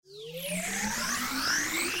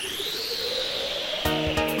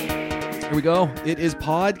Here we go. It is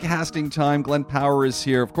podcasting time. Glenn Power is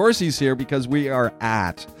here. Of course he's here because we are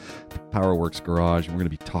at Powerworks Garage, and we're going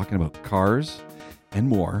to be talking about cars and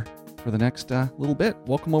more for the next little bit.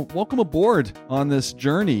 Welcome aboard on this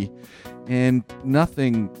journey, and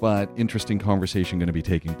nothing but interesting conversation going to be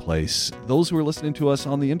taking place. Those who are listening to us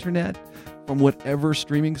on the internet, from whatever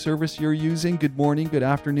streaming service you're using, good morning, good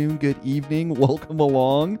afternoon, good evening, welcome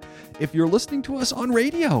along. If you're listening to us on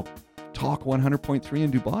radio, Talk 100.3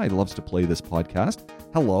 in Dubai loves to play this podcast.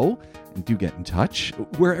 Hello, and do get in touch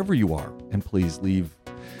wherever you are. And please leave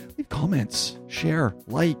comments, share,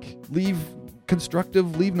 leave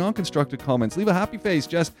constructive, leave non-constructive comments, leave a happy face,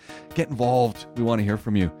 just get involved. We want to hear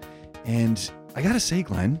from you. And I got to say,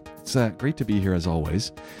 Glenn, it's great to be here as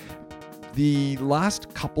always. The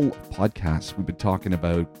last couple of podcasts, we've been talking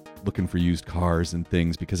about looking for used cars and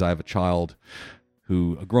things because I have a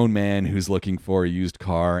grown man who's looking for a used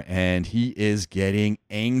car, and he is getting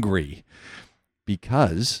angry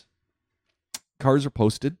because cars are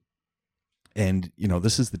posted. And,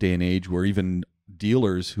 this is the day and age where even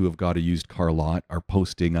dealers who have got a used car lot are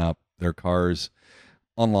posting up their cars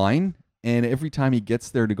online. And every time he gets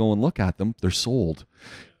there to go and look at them, they're sold.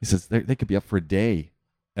 He says they could be up for a day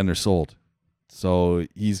and they're sold. So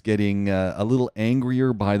he's getting a little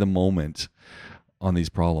angrier by the moment on these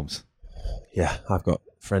problems. Yeah, I've got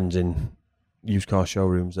friends in used car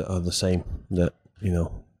showrooms that are the same, that,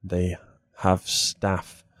 they have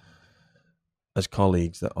staff as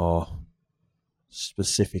colleagues that are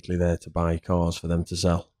specifically there to buy cars for them to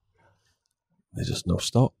sell. There's just no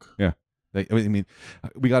stock. Yeah. I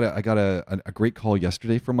got a great call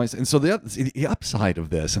yesterday from and so the upside of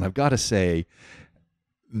this, and I've got to say,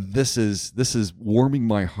 this is warming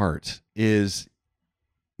my heart, is,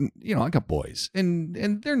 I got boys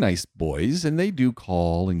and they're nice boys and they do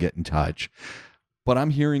call and get in touch, but I'm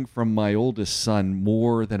hearing from my oldest son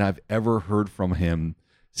more than I've ever heard from him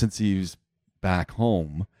since he's back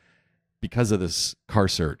home because of this car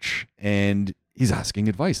search, and he's asking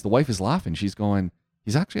advice. The wife is laughing. She's going,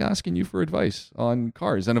 he's actually asking you for advice on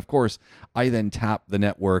cars. And of course, I then tap the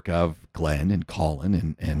network of Glenn and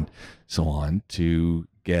Colin and so on to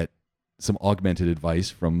get some augmented advice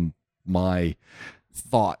from my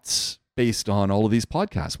thoughts based on all of these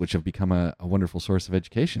podcasts, which have become a wonderful source of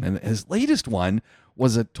education. And his latest one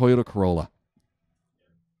was a Toyota Corolla.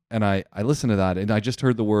 And I listened to that, and I just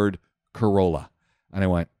heard the word Corolla. And I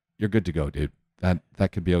went, you're good to go, dude. That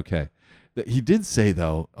could be okay. He did say,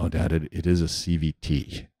 though, oh, Dad, it is a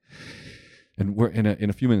CVT. And we're in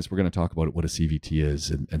a few minutes, we're going to talk about what a CVT is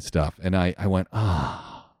and stuff. And I went,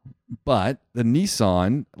 But the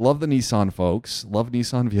Nissan, love the Nissan folks, love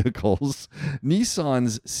Nissan vehicles.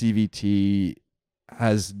 Nissan's CVT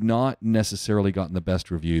has not necessarily gotten the best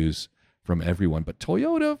reviews from everyone, but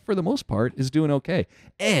Toyota, for the most part, is doing okay.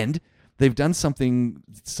 And they've done something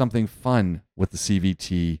fun with the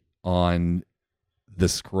CVT on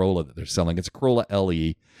this Corolla that they're selling. It's a Corolla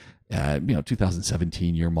LE,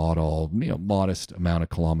 2017 year model, modest amount of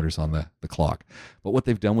kilometers on the clock. But what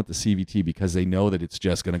they've done with the CVT, because they know that it's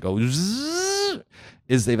just going to go zzz,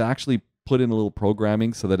 is they've actually put in a little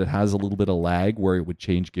programming so that it has a little bit of lag where it would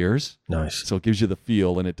change gears. Nice. So it gives you the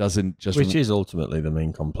feel, and it doesn't just... Which is ultimately the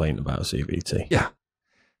main complaint about a CVT. Yeah.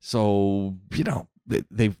 So,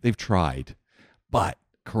 they've tried. But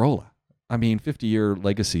Corolla, 50-year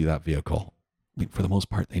legacy, that vehicle. For the most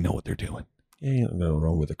part, they know what they're doing. Yeah, you're not going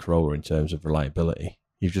wrong with a Corolla in terms of reliability.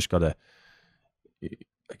 You've just got to,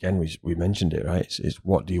 again, we mentioned it, right? It's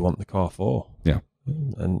what do you want the car for? Yeah.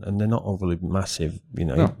 And they're not overly massive,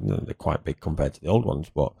 No. They're quite big compared to the old ones,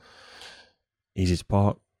 but easy to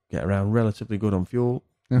park, get around, relatively good on fuel.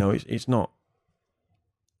 Yeah. It's not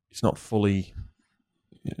fully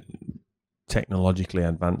technologically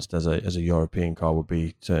advanced as a European car would be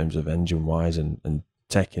in terms of engine-wise and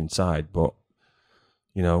tech inside, but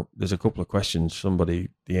there's a couple of questions. Somebody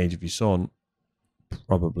the age of your son,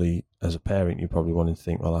 probably as a parent, you probably want to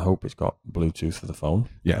think, well, I hope it's got Bluetooth for the phone.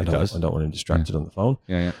 Yeah, it does. I don't want him distracted on the phone.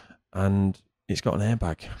 Yeah. And it's got an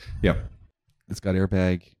airbag. Yeah. It's got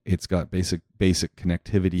airbag. It's got basic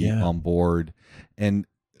connectivity on board. And,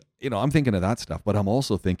 I'm thinking of that stuff, but I'm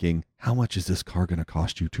also thinking, how much is this car going to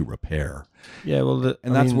cost you to repair? Yeah, well,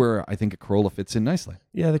 that's where I think a Corolla fits in nicely.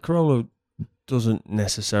 Yeah, the Corolla doesn't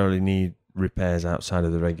necessarily need repairs outside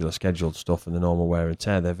of the regular scheduled stuff and the normal wear and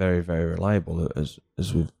tear. They're very, very reliable, as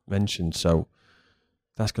we've mentioned. So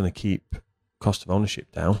that's going to keep cost of ownership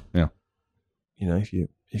down. Yeah. If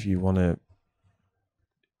you want to,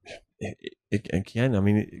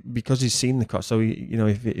 again, because he's seen the car. So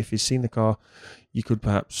if he's seen the car, you could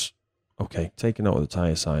perhaps take a note of the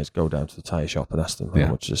tire size, go down to the tire shop and ask them how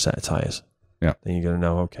much is a set of tires. Yeah. Then you're going to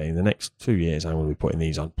know, okay, in the next 2 years, I'm going to be putting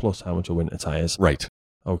these on, plus how much are winter tyres. Right.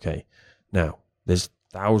 Okay. Now, there's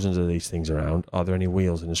thousands of these things around. Are there any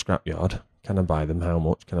wheels in the scrapyard? Can I buy them? How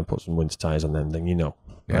much? Can I put some winter tyres on them? Then you know,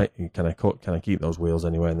 right? Can I keep those wheels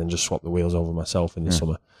anyway and then just swap the wheels over myself in the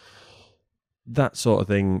summer? That sort of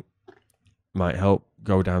thing might help.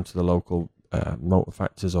 Go down to the local motor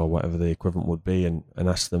factors or whatever the equivalent would be and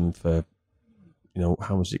ask them for,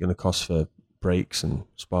 how much is it going to cost for brakes and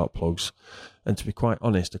spark plugs. And to be quite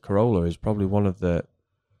honest, a Corolla is probably one of the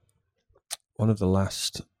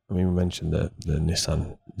last. I mean, we mentioned the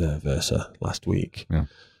Nissan, the Versa last week,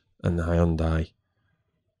 and the Hyundai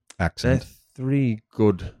Accent. They're 3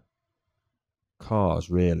 good cars,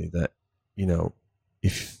 really. That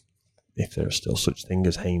if there are still such thing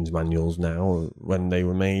as Haynes manuals now, when they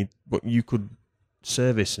were made, but you could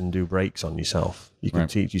service and do brakes on yourself. You could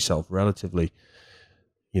teach yourself relatively,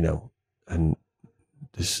 and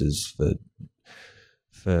this is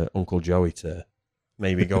for Uncle Joey to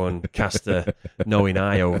maybe go and cast a knowing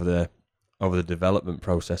eye over the development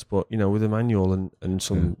process. But with a manual and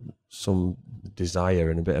some desire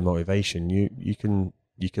and a bit of motivation, you can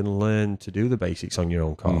learn to do the basics on your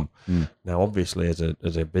own car. Now, obviously, as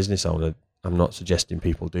a business owner, I'm not suggesting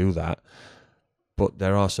people do that, but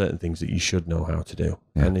there are certain things that you should know how to do.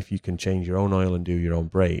 And if you can change your own oil and do your own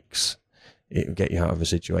brakes, it will get you out of a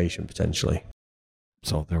situation potentially.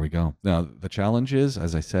 So there we go. Now, the challenge is,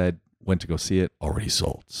 as I said, went to go see it, already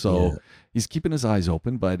sold. So he's keeping his eyes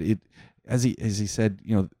open, but as he said,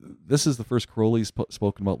 this is the first Corolla he's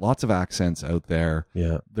spoken about. Lots of accents out there.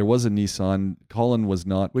 Yeah. There was a Nissan. Colin was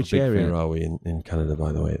not. Which a big area fan. are we in Canada,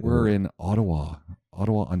 by the way? We're in Ottawa,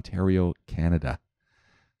 Ontario, Canada.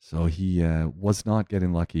 So he was not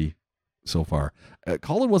getting lucky so far.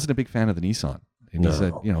 Colin wasn't a big fan of the Nissan. And he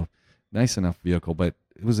said, nice enough vehicle, but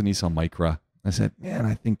it was a Nissan Micra. I said, man,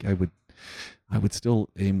 I think I would still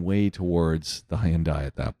aim way towards the Hyundai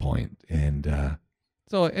at that point. And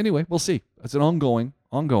so anyway, we'll see. It's an ongoing,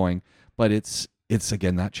 but it's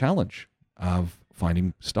again that challenge of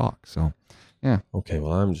finding stock. So yeah. Okay,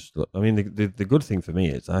 well, the good thing for me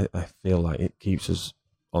is I feel like it keeps us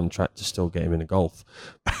on track to still get him in a Golf.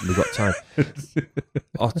 We've got time.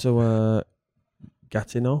 Ottawa,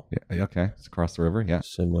 Gatineau. Yeah, okay. It's across the river, yeah.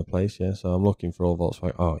 Similar place, yeah. So I'm looking for all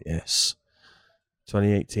Volkswagen. Oh, yes.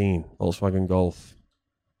 2018 Volkswagen Golf,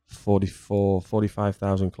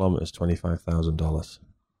 45,000 kilometers, $25,000.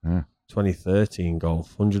 2013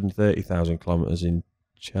 Golf, 130,000 kilometers in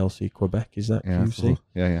Chelsea, Quebec. Is that QC?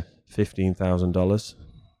 Yeah. $15,000.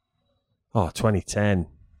 Oh, 2010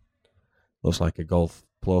 looks like a Golf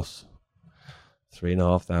Plus,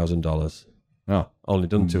 $3,500. Oh, only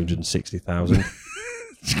done 260,000.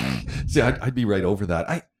 See, I'd be right over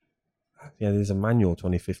that. Yeah, there's a manual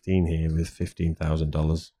 2015 here with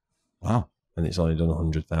 $15,000. Wow. And it's only done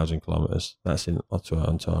 100,000 kilometers. That's in Ottawa,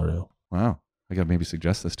 Ontario. Wow. I got to maybe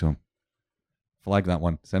suggest this to him. Flag that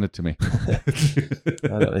one. Send it to me.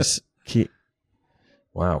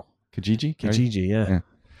 Wow. Kijiji, yeah.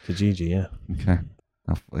 Kijiji, yeah. Okay.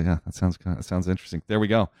 Yeah, that sounds interesting. There we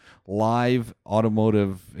go. Live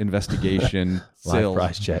automotive investigation. Live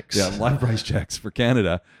price checks. Yeah, live price checks for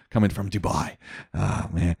Canada coming from Dubai. Oh,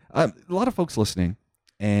 man. A lot of folks listening,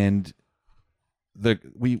 and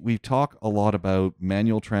we talk a lot about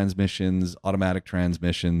manual transmissions, automatic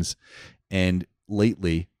transmissions, and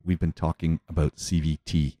lately we've been talking about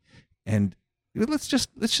CVT. And let's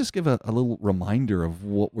just give a little reminder of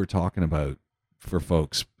what we're talking about for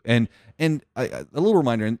folks. And a little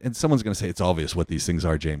reminder, and someone's going to say it's obvious what these things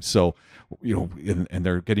are, James. So, and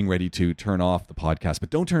they're getting ready to turn off the podcast, but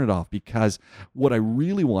don't turn it off, because what I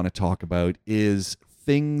really want to talk about is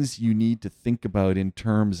things you need to think about in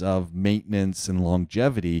terms of maintenance and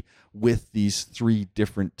longevity with these 3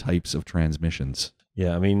 different types of transmissions.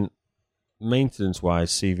 Yeah, I mean, maintenance-wise,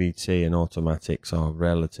 CVT and automatics are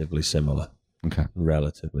relatively similar. Okay.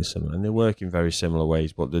 Relatively similar. And they work in very similar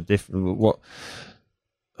ways, but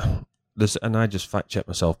and I just fact-checked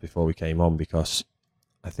myself before we came on, because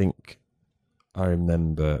I think I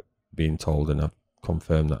remember being told, and I've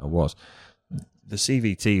confirmed that I was, the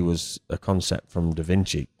CVT was a concept from Da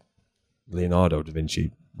Vinci, Leonardo da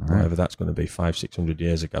Vinci, whatever that's going to be, 500-600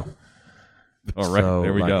 years ago. All right, so,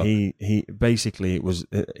 there we go. He basically,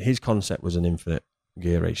 his concept was an infinite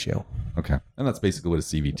gear ratio. Okay, and that's basically what a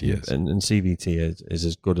CVT is. And CVT is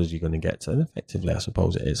as good as you're going to get to, and effectively, I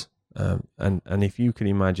suppose it is. And if you can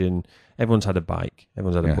imagine, everyone's had a bike,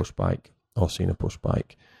 everyone's had a push bike or seen a push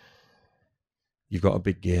bike. You've got a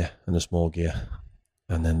big gear and a small gear,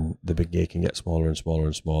 and then the big gear can get smaller and smaller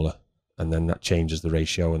and smaller, and then that changes the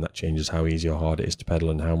ratio, and that changes how easy or hard it is to pedal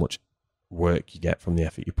and how much work you get from the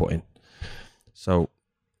effort you put in. So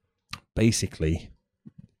basically,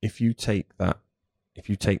 if you take that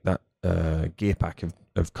gear pack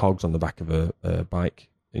of cogs on the back of a bike,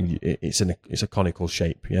 and it's a conical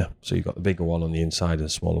shape, yeah. So you've got the bigger one on the inside and the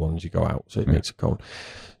smaller one as you go out, so it makes a cone.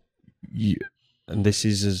 And this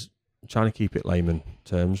is as trying to keep it layman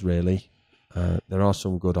terms, really. There are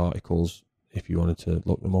some good articles if you wanted to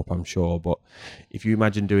look them up, I'm sure. But if you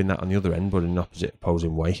imagine doing that on the other end, but in an opposite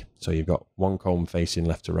opposing way, so you've got one cone facing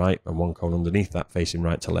left to right and one cone underneath that facing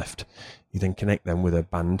right to left. You then connect them with a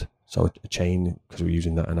band, so a chain, because we're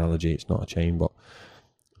using that analogy, it's not a chain, but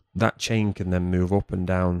that chain can then move up and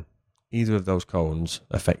down either of those cones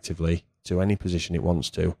effectively to any position it wants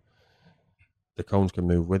to. The cones can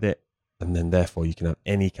move with it, and then therefore you can have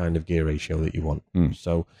any kind of gear ratio that you want.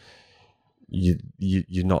 So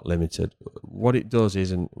you're not limited. What it does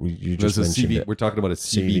is, and you just mentioned it, we're talking about a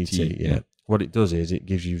CVT. Yeah. What it does is it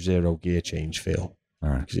gives you zero gear change feel. All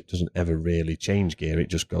right. Because it doesn't ever really change gear. It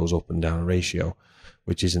just goes up and down ratio,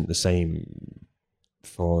 which isn't the same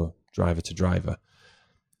for driver to driver.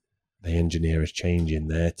 They engineer a change in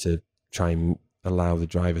there to try and allow the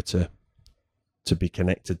driver to be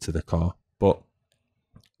connected to the car. But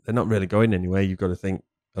they're not really going anywhere. You've got to think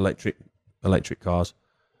electric cars.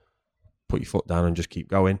 Put your foot down and just keep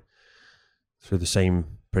going through the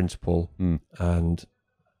same principle. And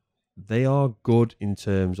they are good in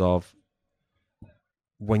terms of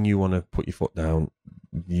when you want to put your foot down,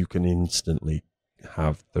 you can instantly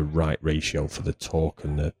have the right ratio for the torque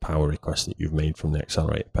and the power request that you've made from the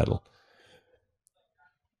accelerator pedal.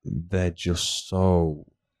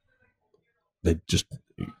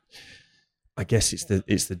 I guess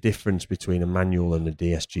it's the difference between a manual and a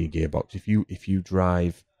DSG gearbox. If you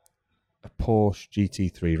drive a Porsche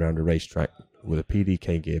GT3 around a racetrack with a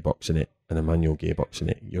PDK gearbox in it and a manual gearbox in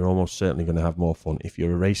it, you're almost certainly going to have more fun if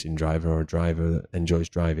you're a racing driver or a driver that enjoys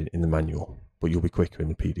driving in the manual, but you'll be quicker in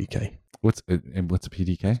the PDK. What's a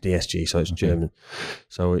PDK? DSG, so it's German.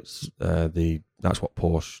 So it's that's what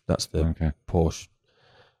Porsche. That's the Porsche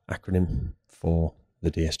acronym for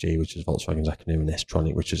the DSG, which is Volkswagen's acronym, and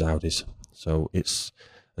S-Tronic, which is Audi's. So it's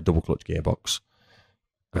a double clutch gearbox,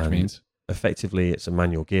 which means effectively it's a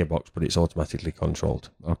manual gearbox, but it's automatically controlled.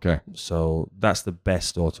 Okay. So that's the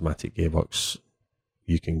best automatic gearbox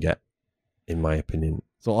you can get, in my opinion.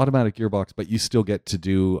 So automatic gearbox, but you still get to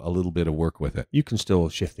do a little bit of work with it. You can still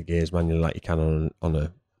shift the gears manually like you can on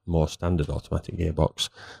a more standard automatic gearbox,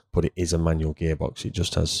 but it is a manual gearbox. It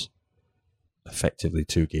just has effectively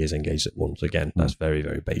two gears engaged at once. Again, that's very,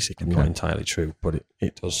 very basic and not entirely true, but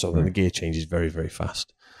it does so that the gear change is very, very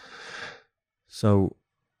fast. So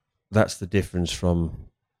that's the difference from,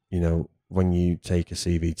 when you take a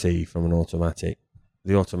CVT from an automatic.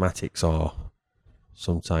 The automatics are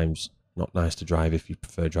sometimes not nice to drive if you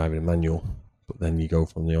prefer driving a manual, but then you go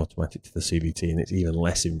from the automatic to the CVT and it's even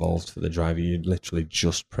less involved for the driver. You're literally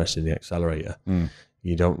just pressing the accelerator.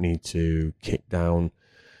 You don't need to kick down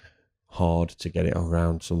hard to get it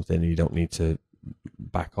around something. You don't need to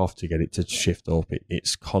back off to get it to shift up.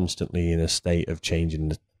 It's constantly in a state of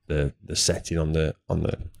changing the setting on the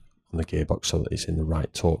gearbox so that it's in the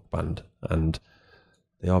right torque band. And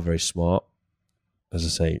they are very smart. As I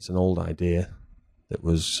say, it's an old idea that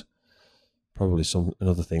was probably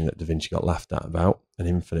another thing that Da Vinci got laughed at about, an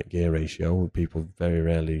infinite gear ratio. People very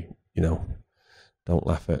rarely, don't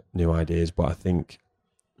laugh at new ideas, but I think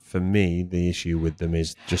for me, the issue with them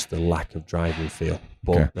is just the lack of driving feel.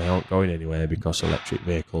 But they aren't going anywhere because electric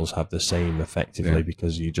vehicles have the same effectively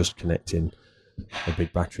because you're just connecting a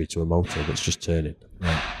big battery to a motor that's just turning.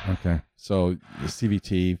 Right. Okay. So the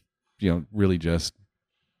CVT, really just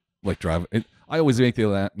like drive. I always make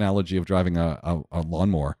the analogy of driving a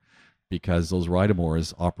lawnmower because those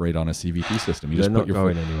ride-a-mowers operate on a CVT system. They're not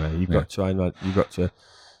going anywhere. You've got to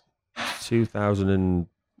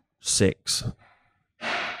 2006,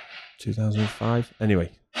 2005.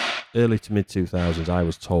 Anyway, early to mid 2000s, I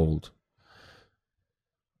was told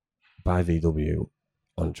by VW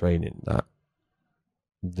on training that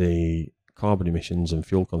the carbon emissions and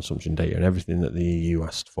fuel consumption data and everything that the EU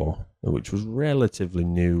asked for, which was relatively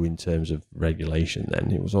new in terms of regulation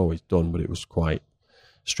then. It was always done, but it was quite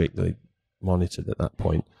strictly monitored at that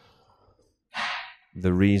point.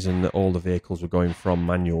 The reason that all the vehicles were going from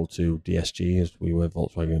manual to DSG, as we were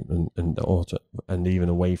Volkswagen and even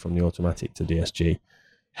away from the automatic to DSG,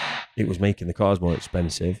 it was making the cars more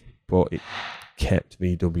expensive, but it kept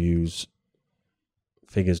VW's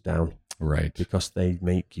figures down. Right. Because they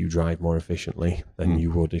make you drive more efficiently than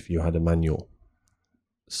you would if you had a manual.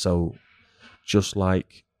 So just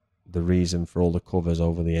like the reason for all the covers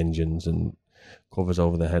over the engines and covers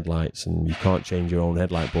over the headlights, and you can't change your own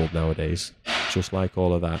headlight bulb nowadays, just like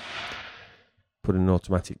all of that, put in an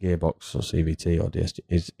automatic gearbox or CVT or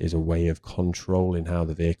DSG is a way of controlling how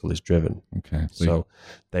the vehicle is driven. Okay. So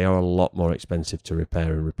they are a lot more expensive to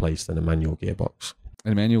repair and replace than a manual gearbox.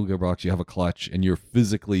 In a manual gearbox, you have a clutch and you're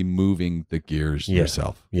physically moving the gears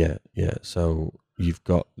yourself. Yeah. So you've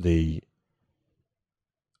got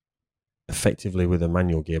effectively with a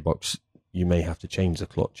manual gearbox, you may have to change the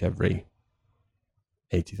clutch every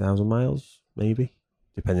 80,000 miles, maybe,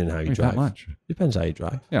 depending on how you drive. That much? Depends how you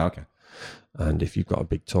drive. Yeah, okay. And if you've got a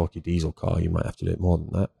big torquey diesel car, you might have to do it more than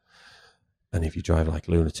that. And if you drive like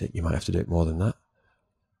a lunatic, you might have to do it more than that.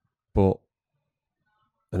 But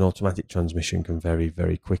an automatic transmission can very,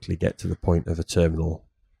 very quickly get to the point of a terminal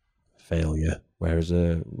failure. Whereas,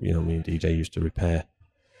 me and DJ used to repair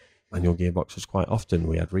manual gearboxes quite often.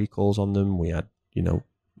 We had recalls on them. We had,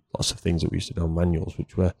 lots of things that we used to do on manuals,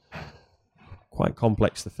 which were quite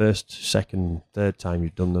complex the first, second, third time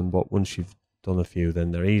you've done them. But once you've done a few,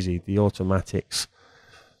 then they're easy. The automatics,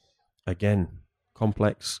 again,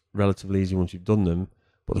 complex, relatively easy once you've done them,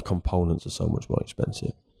 but the components are so much more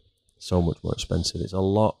expensive. There's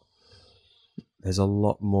a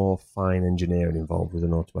lot more fine engineering involved with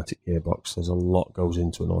an automatic gearbox. There's a lot goes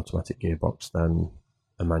into an automatic gearbox than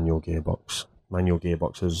a manual gearbox. Manual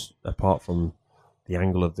gearboxes, apart from the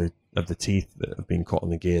angle of the teeth that have been cut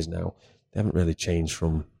on the gears now, they haven't really changed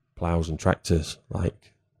from plows and tractors.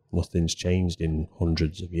 Like, nothing's changed in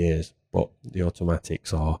hundreds of years. But the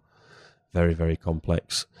automatics are very, very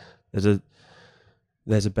complex.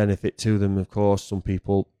 There's a benefit to them, of course. Some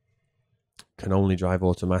people can only drive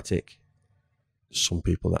automatic. Some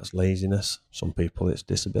people that's laziness. Some people it's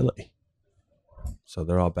disability. So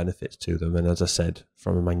there are benefits to them. And as I said,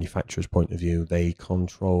 from a manufacturer's point of view, they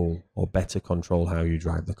control or better control how you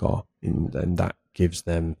drive the car. And that gives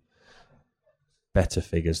them better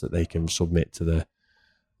figures that they can submit to the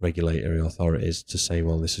regulatory authorities to say,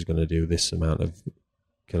 well, this is going to do this amount of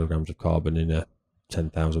kilograms of carbon in a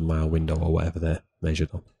 10,000 mile window or whatever they're measured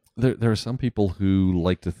on. There are some people who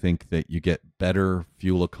like to think that you get better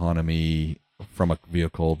fuel economy from a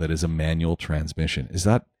vehicle that is a manual transmission. Is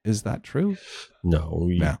that true? No.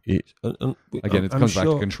 Again, it comes back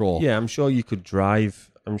to control. Yeah, I'm sure you could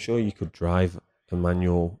drive a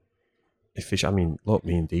manual efficient. I mean, look,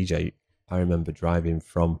 me and DJ, I remember driving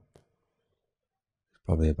from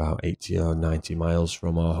probably about 80 or 90 miles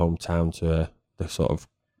from our hometown to the sort of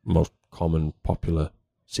most common, popular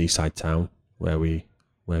seaside town where we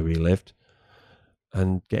lived,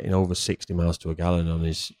 and getting over 60 miles to a gallon on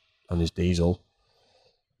his diesel,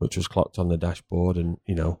 which was clocked on the dashboard, and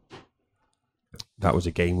that was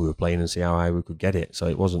a game we were playing and see how high we could get it. So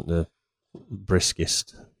it wasn't the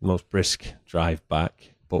most brisk drive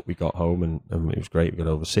back, but we got home and it was great. We got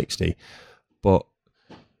over 60, but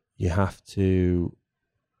you have to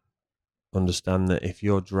understand that if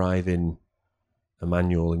you're driving a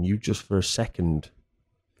manual and you just for a second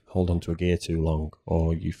hold on to a gear too long,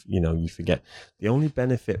 or you forget, the only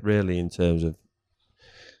benefit really in terms of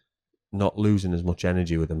not losing as much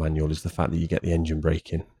energy with a manual is the fact that you get the engine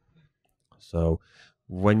braking. So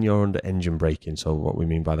when you're under engine braking, so what we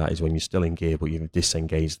mean by that is when you're still in gear but you've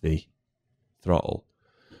disengaged the throttle,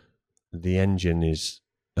 the engine is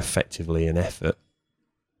effectively has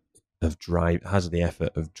the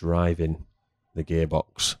effort of driving the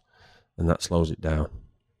gearbox, and that slows it down.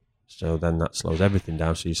 So then that slows everything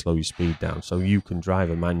down, so you slow your speed down. So you can drive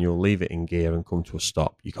a manual, leave it in gear and come to a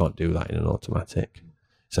stop. You can't do that in an automatic.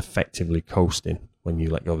 It's effectively coasting when you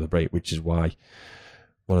let go of the brake, which is why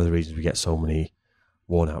one of the reasons we get so many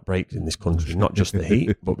worn-out brakes in this country, not just the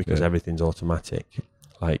heat, but because everything's automatic.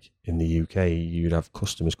 Like in the UK, you'd have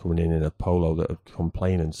customers coming in a Polo that would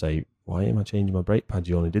complain and say, why am I changing my brake pads?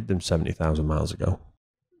 You only did them 70,000 miles ago.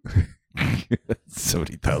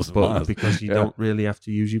 70,000 miles. Because you don't really have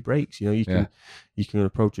to use your brakes. You can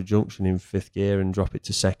approach a junction in fifth gear and drop it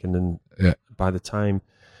to second, and by the time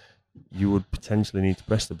you would potentially need to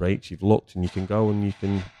press the brakes, you've looked and you can go and you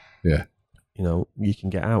can you can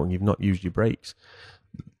get out and you've not used your brakes.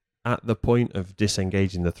 At the point of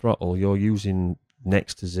disengaging the throttle, you're using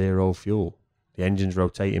next to zero fuel. The engine's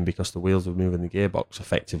rotating because the wheels are moving the gearbox.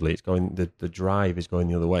 Effectively, it's going. The drive is going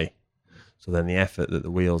the other way. So then the effort that the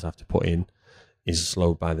wheels have to put in is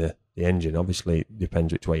slowed by the engine. Obviously, it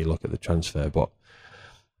depends which way you look at the transfer, but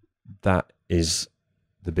that is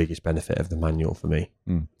the biggest benefit of the manual for me.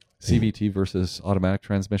 CVT versus automatic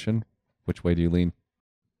transmission, which way do you lean?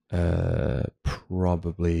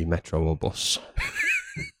 Probably metro or bus.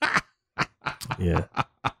 Yeah.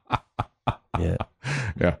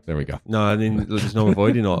 Yeah, there we go. No, I mean, there's no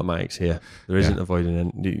avoiding automatics here. There isn't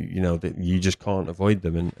avoiding, you just can't avoid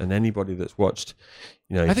them. And anybody that's watched,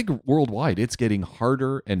 I think worldwide it's getting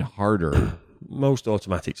harder and harder most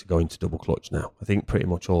automatics are going to double clutch now. I think pretty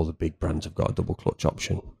much all the big brands have got a double clutch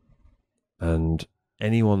option. And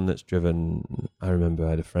anyone that's driven, I remember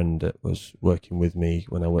I had a friend that was working with me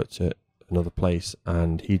when I worked at another place,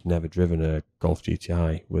 and he'd never driven a Golf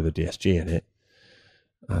GTI with a DSG in it.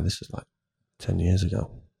 This is like 10 years ago.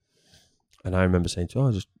 And I remember saying to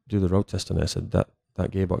him, just do the road test on it. I said, that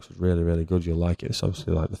gearbox was really, really good. You'll like it. It's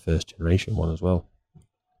obviously like the first generation one as well.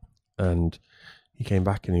 And he came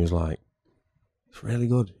back and he was like, it's really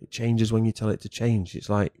good. It changes when you tell it to change. It's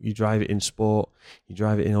like you drive it in sport, you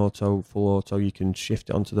drive it in auto, full auto, you can shift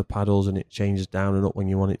it onto the paddles and it changes down and up when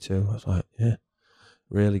you want it to. I was like, yeah,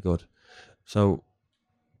 really good. So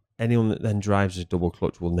anyone that then drives a double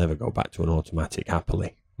clutch will never go back to an automatic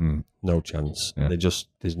happily. No chance. Yeah.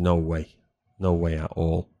 There's no way at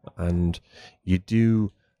all. And you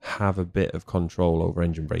do have a bit of control over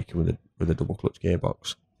engine braking with a double clutch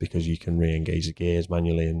gearbox, because you can re-engage the gears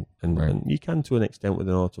manually and you can to an extent with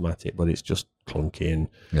an automatic, but it's just clunky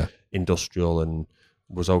and industrial and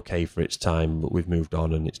was okay for its time, but we've moved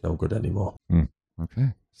on and it's no good anymore.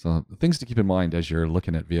 Okay. So things to keep in mind as you're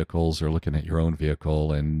looking at vehicles or looking at your own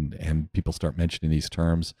vehicle and people start mentioning these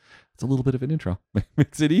terms. It's a little bit of an intro.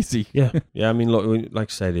 Makes it easy. Yeah. I mean, look, like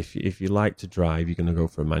I said, if you like to drive, you're going to go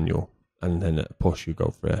for a manual, and then at a push, you go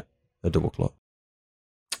for a double clutch.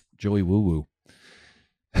 Joey Woo Woo.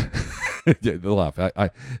 The laugh.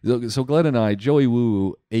 So Glenn and I, Joey Woo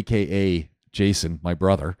Woo, a.k.a. Jason, my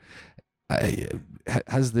brother,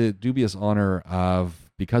 has the dubious honor of,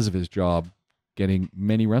 because of his job, getting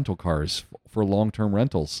many rental cars for long-term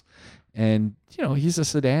rentals. And, he's a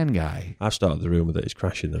sedan guy. I've started the rumor that he's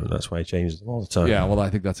crashing them, and that's why he changes them all the time. Yeah, well, I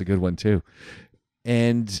think that's a good one, too.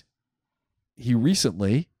 And he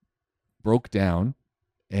recently broke down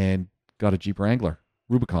and got a Jeep Wrangler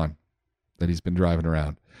Rubicon that he's been driving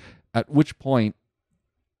around. At which point,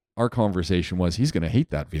 our conversation was, he's going to hate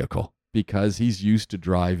that vehicle because he's used to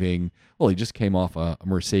driving. Well, he just came off a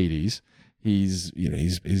Mercedes. He's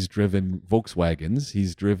driven Volkswagens.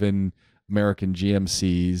 He's driven American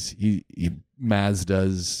GMCs. He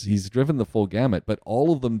Mazdas. He's driven the full gamut, but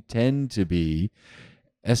all of them tend to be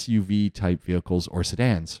SUV type vehicles or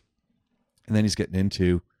sedans. And then he's getting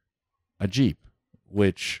into a Jeep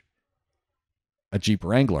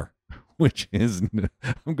Wrangler, which is,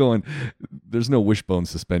 I'm going, there's no wishbone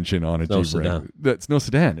suspension on a Jeep Wrangler. That's no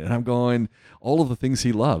sedan. And I'm going, all of the things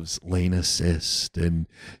he loves, lane assist, and,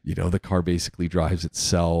 the car basically drives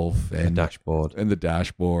itself, and the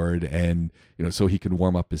dashboard, and, so he can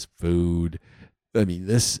warm up his food. I mean,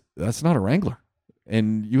 that's not a Wrangler.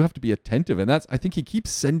 And you have to be attentive. And I think he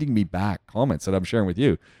keeps sending me back comments that I'm sharing with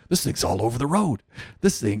you. This thing's all over the road.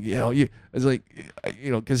 This thing, it's like,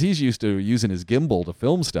 because he's used to using his gimbal to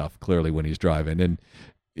film stuff clearly when he's driving. And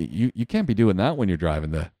you can't be doing that when you're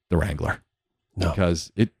driving the Wrangler. No.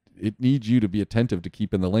 Because it needs you to be attentive to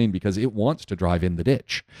keep in the lane, because it wants to drive in the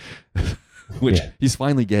ditch, which he's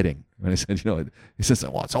finally getting. And I said, he says,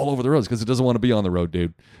 well, it's all over the roads because it doesn't want to be on the road,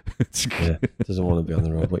 dude. It doesn't want to be on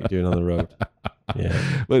the road. What are you doing on the road?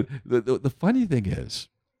 Yeah. But the funny thing is,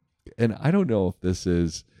 and I don't know if this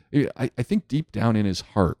is, I think deep down in his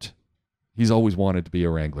heart, he's always wanted to be a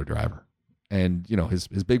Wrangler driver. And, his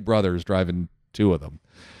big brother is driving two of them.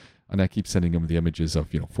 And I keep sending him the images of,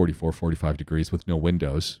 44, 45 degrees with no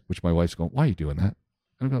windows, which my wife's going, why are you doing that?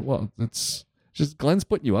 And I'm going, well, that's just Glenn's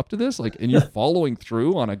putting you up to this, and you're following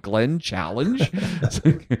through on a Glenn challenge.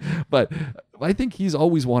 But I think he's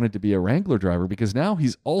always wanted to be a Wrangler driver, because now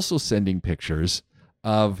he's also sending pictures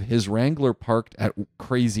of his Wrangler parked at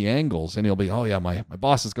crazy angles, and he'll be, oh yeah, my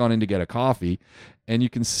boss has gone in to get a coffee, and you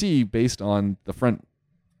can see based on the front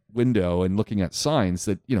window and looking at signs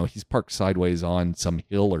that he's parked sideways on some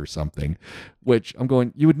hill or something, which I'm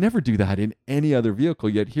going, you would never do that in any other vehicle,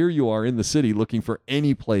 yet here you are in the city looking for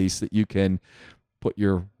any place that you can put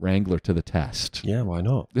your Wrangler to the test. Yeah, why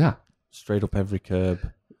not? Yeah, straight up every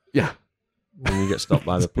curb. Yeah. When you get stopped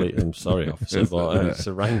by the police, I'm sorry, officer, but it's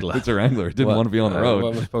a Wrangler. It's a Wrangler. It didn't want to be on the road.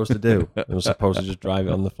 What am I supposed to do? I'm supposed to just drive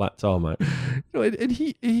it on the flat tarmac. And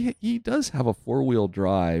he does have a 4-wheel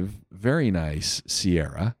drive, very nice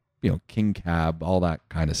Sierra, king cab, all that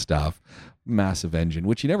kind of stuff, massive engine,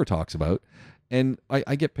 which he never talks about. And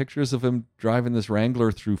I get pictures of him driving this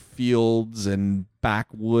Wrangler through fields and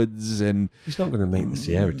backwoods, and he's not going to make the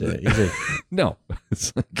Sierra dirty, is he? No,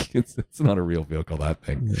 it's not a real vehicle, that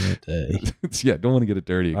thing. Dirty. Don't want to get it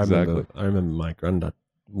dirty. Exactly. I remember my granddad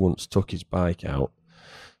once took his bike out.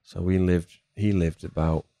 So he lived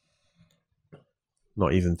about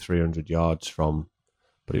not even 300 yards from,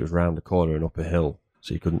 but it was round the corner and up a hill,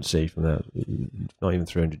 so you couldn't see from there. Not even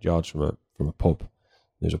 300 yards from a pub.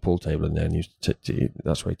 there's a pool table in there, and he used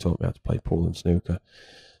that's where he taught me how to play pool and snooker.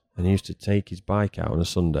 And he used to take his bike out on a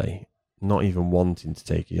Sunday, not even wanting to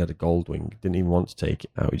take it. He had a Goldwing, didn't even want to take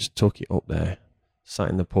it out. He just took it up there, sat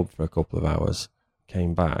in the pub for a couple of hours,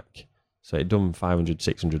 came back. So he'd done 500,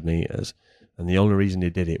 600 metres. And the only reason he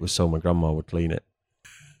did it was so my grandma would clean it.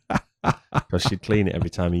 Because she'd clean it every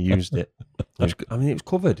time he used it. It was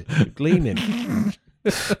covered, gleaming.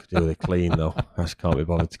 Could do with a clean, though. I just can't be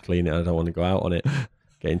bothered to clean it. I don't want to go out on it.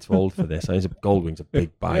 Getting too old for this. Goldwing's a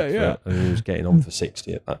big bike. Yeah. And he was getting on for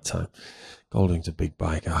 60 at that time. Goldwing's a big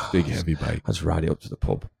bike. Big, heavy bike. I just ride it up to the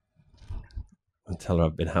pub and tell her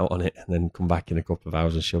I've been out on it, and then come back in a couple of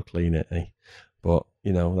hours and she'll clean it. Eh? But,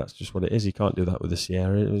 that's just what it is. He can't do that with the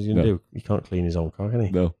Sierra. What was he going to do? He can't clean his own car, can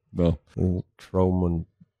he? No. Chrome and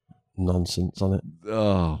nonsense on it.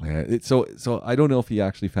 Oh, man. So I don't know if he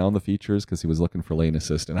actually found the features because he was looking for lane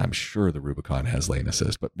assist, and I'm sure the Rubicon has lane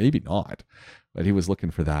assist, but maybe not. But he was looking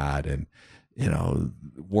for that, and,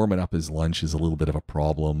 warming up his lunch is a little bit of a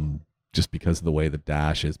problem just because of the way the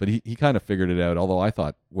dash is. But he kind of figured it out, although I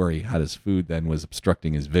thought where he had his food then was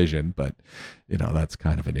obstructing his vision, but, that's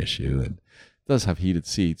kind of an issue. And it does have heated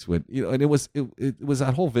seats. And it was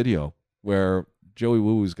that whole video where Joey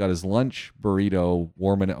Woo's got his lunch burrito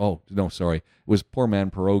warming. Oh, no, sorry. It was poor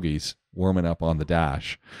man pierogies warming up on the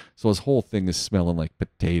dash. So his whole thing is smelling like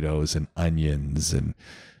potatoes and onions, and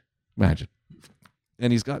imagine.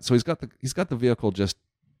 And he's got the vehicle just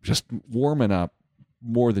warming up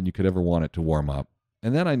more than you could ever want it to warm up.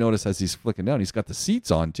 And then I noticed as he's flicking down, he's got the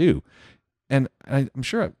seats on too. And I'm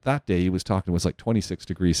sure that day he was talking, it was like 26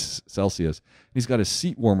 degrees Celsius. And he's got his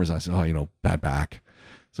seat warmers on. I said, bad back.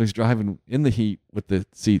 So he's driving in the heat with the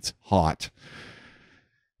seats hot.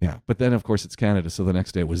 Yeah. But then, of course, it's Canada. So the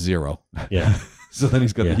next day it was 0. Yeah. So then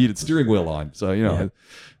he's got the heated steering wheel on. So,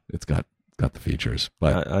 it's got the features.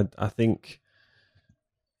 But I think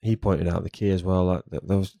he pointed out the key as well. Like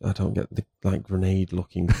those, I don't get the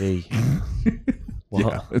grenade-looking key. What?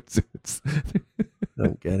 Yeah, it's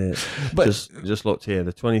don't get it. But just looked here.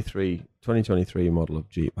 The 2023 model of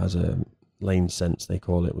Jeep has a lane sense, they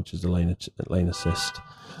call it, which is the lane assist.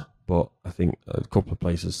 But I think a couple of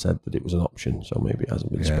places said that it was an option, so maybe it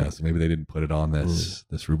hasn't been spec. So maybe they didn't put it on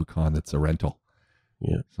this Rubicon that's a rental.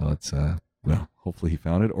 Yeah. So it's hopefully he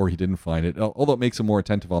found it, or he didn't find it. Although it makes him more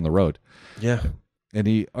attentive on the road. Yeah. And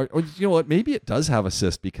you know what? Maybe it does have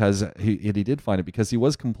assist because he did find it because he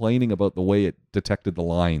was complaining about the way it detected the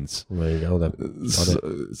lines. There you go. Then.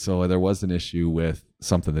 So there was an issue with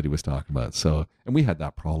something that he was talking about. So, and we had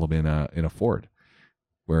that problem in a Ford,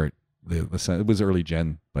 where it was early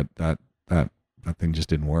gen, but that thing just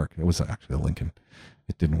didn't work. It was actually a Lincoln.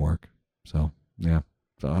 It didn't work. So yeah.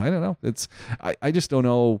 So I don't know. I just don't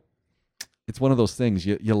know. It's one of those things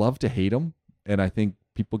you love to hate them, and I think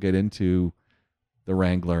people get into the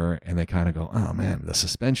Wrangler and they kind of go, oh man, the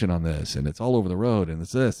suspension on this, and it's all over the road, and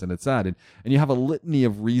it's this and it's that, and you have a litany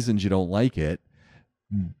of reasons you don't like it,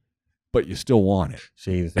 but you still want it.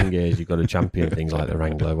 See, the thing is, you've got to champion things like the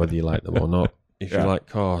Wrangler, whether you like them or not. If you like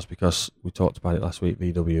cars, because we talked about it last week,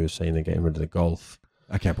 VW is saying they're getting rid of the Golf.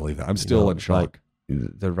 I can't believe that. I'm still in shock.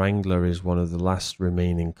 The Wrangler is one of the last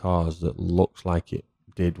remaining cars that looks like it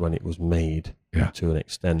did when it was made to an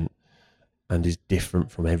extent, and is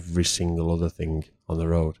different from every single other thing on the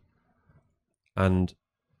road. And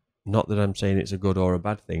not that I'm saying it's a good or a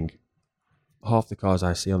bad thing. Half the cars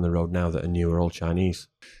I see on the road now that are new are all Chinese.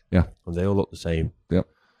 Yeah. And they all look the same. Yep.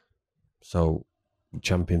 So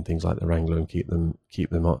champion things like the Wrangler and keep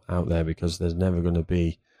them out there, because there's never going to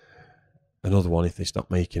be another one if they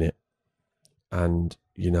stop making it. And,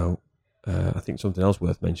 I think something else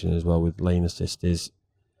worth mentioning as well with lane assist is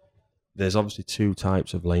there's obviously 2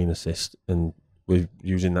 types of lane assist, and we're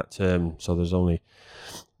using that term. So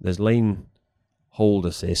there's lane hold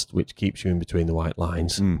assist, which keeps you in between the white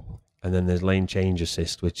lines. And then there's lane change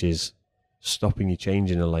assist, which is stopping you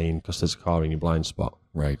changing a lane because there's a car in your blind spot.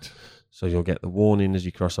 Right. So you'll get the warning as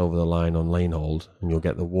you cross over the line on lane hold, and you'll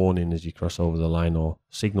get the warning as you cross over the line, or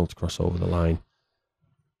signal to cross over the line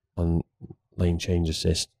on lane change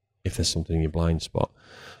assist if there's something in your blind spot.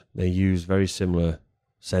 They use very similar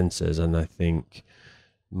sensors, and I think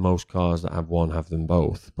most cars that have one have them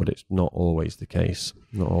both, but it's not always the case.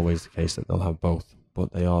 Not always the case that they'll have both,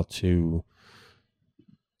 but they are 2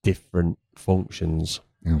 different functions,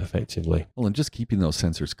 effectively. Well, and just keeping those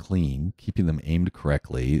sensors clean, keeping them aimed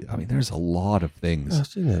correctly. I mean, there's a lot of things. I've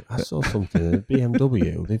seen it. I saw something at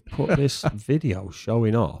BMW. They've put this video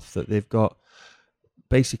showing off that they've got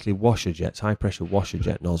basically washer jets, high pressure washer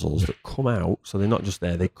jet nozzles that come out. So they're not just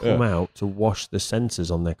there, they come out to wash the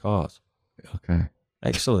sensors on their cars. Okay.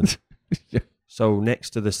 Excellent. So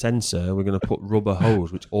next to the sensor, we're going to put rubber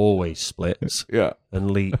hose, which always splits Yeah. and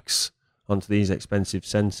leaks onto these expensive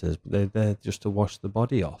sensors. But they're there just to wash the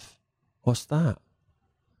body off. What's that?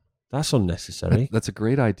 That's unnecessary. That's a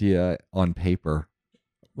great idea on paper.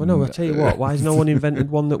 Well, no, I'll tell you what. Why has no one invented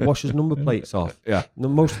one that washes number plates off? Yeah.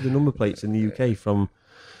 Most of the number plates in the UK from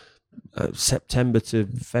September to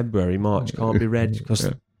February, March can't be read because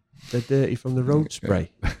they're dirty from the road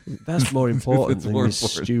spray. That's more important than this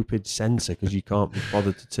stupid sensor because you can't be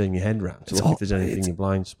bothered to turn your head around to look if there's anything in your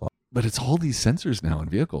blind spot. But it's all these sensors now in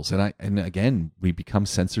vehicles, and again we become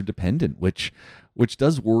sensor dependent, which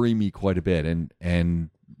does worry me quite a bit.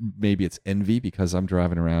 And maybe it's envy because I'm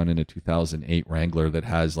driving around in a 2008 Wrangler that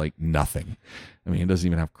has like nothing. I mean, it doesn't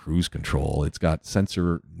even have cruise control. It's got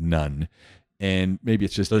sensor none. And maybe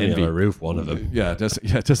it's just doesn't envy. Have a roof, one of them. Yeah, it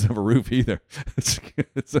doesn't have a roof either. It's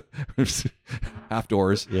half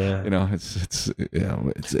doors. Yeah, it's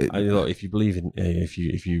look, if you believe in if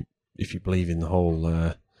you believe in the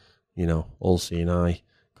whole all seeing eye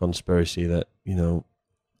conspiracy that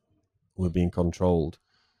we're being controlled,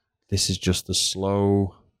 this is just the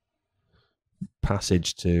slow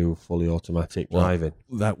passage to fully automatic driving.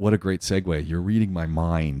 What a great segue. You're reading my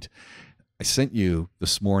mind. I sent you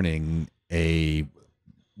this morning an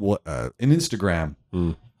Instagram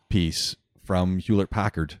piece from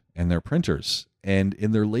Hewlett-Packard and their printers. And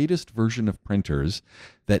in their latest version of printers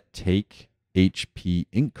that take HP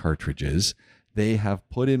ink cartridges, they have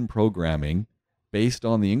put in programming based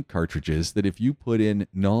on the ink cartridges that if you put in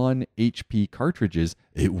non-HP cartridges,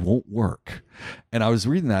 it won't work. And I was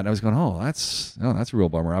reading that and I was going, that's a real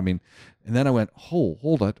bummer. I mean, and then I went,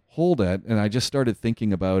 hold it. And I just started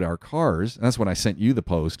thinking about our cars. And that's when I sent you the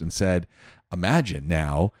post and said, imagine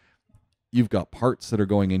now you've got parts that are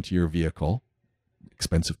going into your vehicle,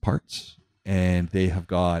 expensive parts, and they have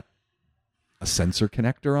got a sensor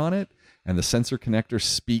connector on it. And the sensor connector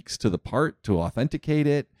speaks to the part to authenticate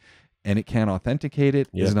it, and it can't authenticate it.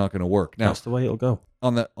 It's not going to work. Now, that's the way it'll go.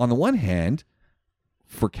 On the one hand,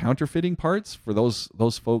 for counterfeiting parts, for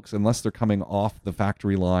those folks, unless they're coming off the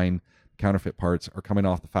factory line, counterfeit parts are coming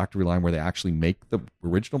off the factory line where they actually make the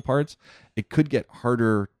original parts, it could get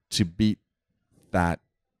harder to beat that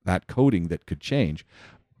coding that could change.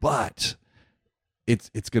 But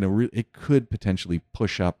it could potentially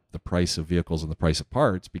push up the price of vehicles and the price of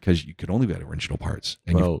parts because you could only get original parts.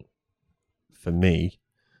 And for me,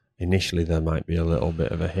 initially there might be a little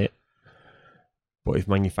bit of a hit, but if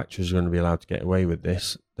manufacturers are going to be allowed to get away with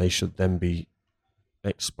this, they should then be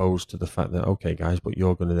exposed to the fact that, okay guys, but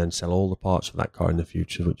you're going to then sell all the parts of that car in the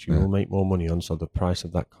future, which you will make more money on, so the price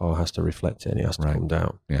of that car has to reflect it and it has to come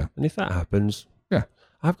down. Yeah. And if that happens,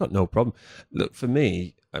 I've got no problem. Look, for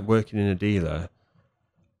me, working in a dealer,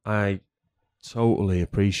 I totally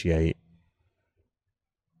appreciate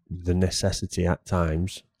the necessity at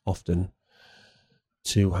times, often,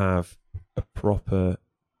 to have a proper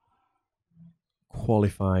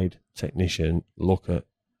qualified technician look at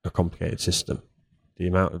a complicated system. The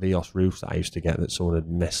amount of EOS roofs that I used to get that someone had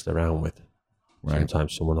messed around with. Right.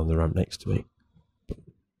 Sometimes someone on the ramp next to me, but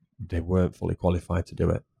they weren't fully qualified to do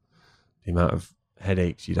it. The amount of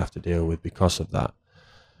headaches you'd have to deal with because of that.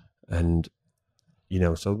 And,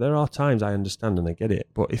 so there are times I understand and I get it.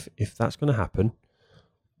 But if that's going to happen,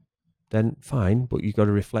 then fine. But you've got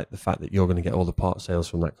to reflect the fact that you're going to get all the part sales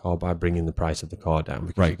from that car by bringing the price of the car down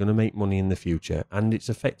because you're going to make money in the future. And it's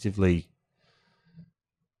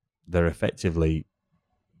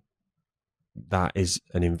that is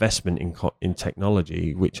an investment in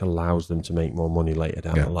technology which allows them to make more money later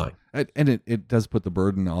down the line. And it does put the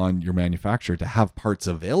burden on your manufacturer to have parts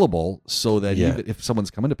available so that even if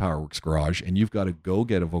someone's coming to Powerworks Garage and you've got to go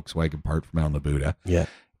get a Volkswagen part from Al Nabuda,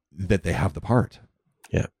 that they have the part.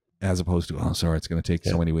 Yeah. As opposed to, it's going to take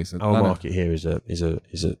so many weeks. Our market here is a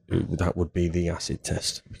that would be the acid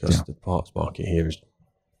test because the parts market here is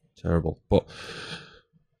terrible. But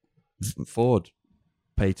Ford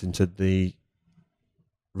patented the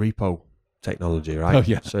repo technology, right? Oh,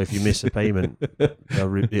 yeah. So if you miss a payment,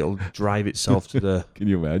 it'll drive itself to the Can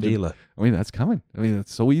you imagine? Dealer. I mean, that's coming. I mean,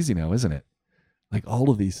 it's so easy now, isn't it? Like all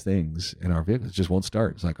of these things in our vehicles just won't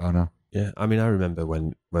start. It's like, oh no. Yeah, I mean, I remember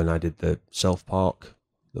when I did the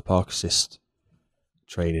park assist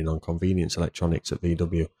training on convenience electronics at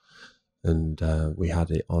VW, and we had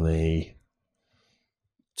it on a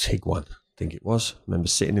Tiguan, I think it was. I remember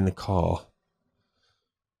sitting in the car.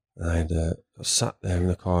 And I sat there in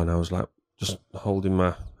the car and I was like just holding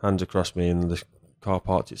my hands across me and the car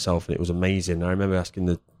parked itself and it was amazing. I remember asking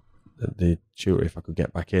the tutor if I could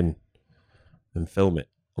get back in and film it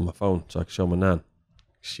on my phone so I could show my nan.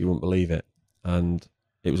 She wouldn't believe it. And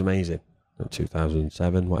it was amazing.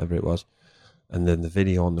 2007, whatever it was. And then the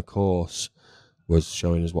video on the course was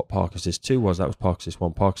showing us what Park Assist 2 was. That was Park Assist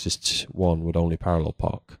 1. Park Assist 1 would only parallel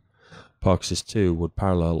park. Park Assist 2 would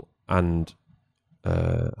parallel and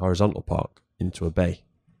horizontal park into a bay.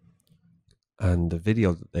 And the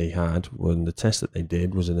video that they had, when the test that they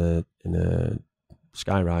did, was in a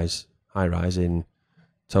high rise in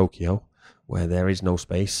Tokyo, where there is no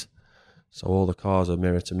space. So all the cars are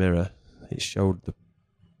mirror to mirror. It showed the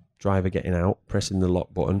driver getting out, pressing the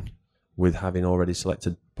lock button, with having already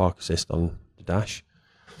selected Park Assist on the dash.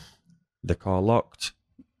 The car locked,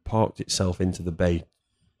 parked itself into the bay,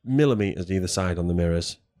 millimetres either side on the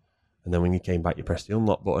mirrors. And then when you came back, you pressed the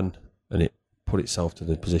unlock button, and it put itself to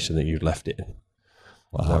the position that you'd left it in.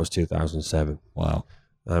 Wow. That was 2007. Wow.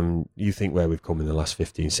 You think where we've come in the last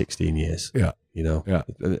 15, 16 years. Yeah. You know? Yeah.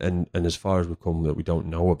 And as far as we've come that we don't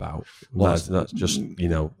know about, that's just, you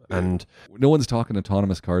know, and... No one's talking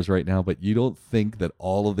autonomous cars right now, but you don't think that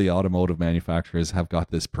all of the automotive manufacturers have got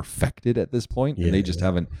this perfected at this point, and they just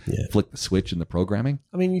haven't flicked the switch in the programming?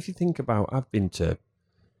 I mean, if you think about, I've been to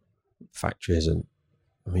factories, and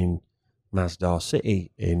I mean, Masdar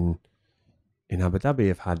City in Abu Dhabi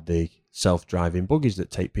have had the self-driving buggies that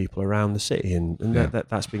take people around the city, and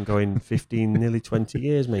that's been going 15, nearly 20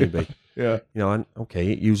 years maybe. Yeah. You know, and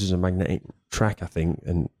okay, it uses a magnetic track, I think,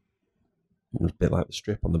 and it's a bit like the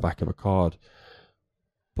strip on the back of a card.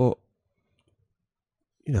 But,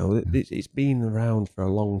 you know, it's been around for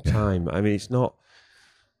a long time. I mean, it's not...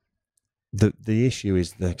 The issue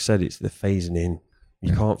is, like I said, it's the phasing in.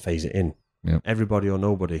 You can't phase it in. Yeah. Everybody or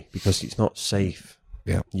nobody, because it's not safe.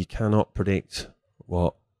 Yeah. You cannot predict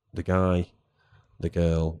what the guy, the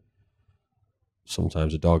girl,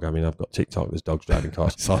 sometimes a dog. I mean, I've got TikTok, there's dogs driving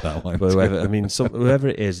cars. I saw that one. But whoever, I mean, whoever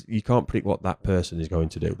it is, you can't predict what that person is going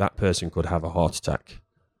to do. That person could have a heart attack.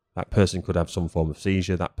 That person could have some form of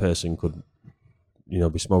seizure. That person could, you know,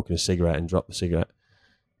 be smoking a cigarette and drop the cigarette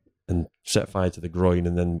and set fire to the groin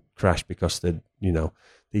and then crash because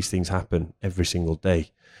these things happen every single day.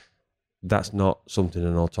 That's not something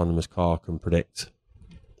an autonomous car can predict.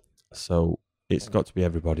 So it's got to be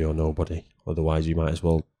everybody or nobody. Otherwise, you might as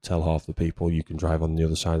well tell half the people you can drive on the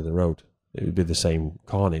other side of the road. It would be the same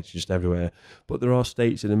carnage just everywhere. But there are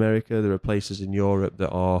states in America, there are places in Europe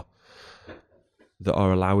that are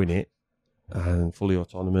allowing it and fully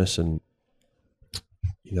autonomous. And,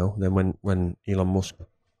 you know, then when Elon Musk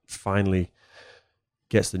finally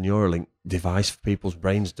gets the Neuralink device for people's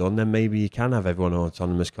brains done, then maybe you can have everyone on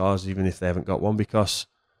autonomous cars, even if they haven't got one, because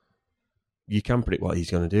you can predict what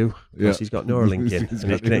he's going to do. Because he's got Neuralink in,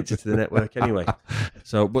 and it's connected to the network anyway.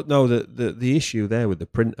 So, but no, the issue there with the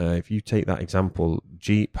printer, if you take that example,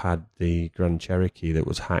 Jeep had the Grand Cherokee that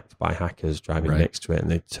was hacked by hackers driving next to it,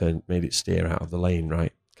 and they made it steer out of the lane,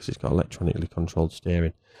 right? Because it's got electronically controlled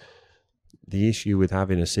steering. The issue with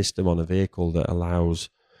having a system on a vehicle that allows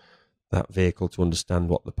that vehicle to understand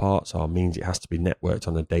what the parts are means it has to be networked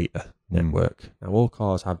on a data network. Now, all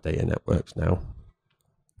cars have data networks now.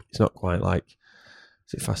 It's not quite like,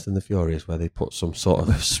 is it Fast and the Furious, where they put some sort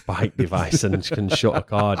of spike device and can shut a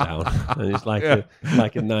car down, and it's like a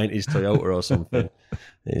 90s Toyota or something.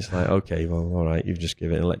 It's like, okay, well, all right, you've just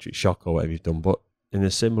given it an electric shock or whatever you've done. But in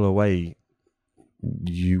a similar way,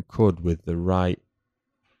 you could, with the right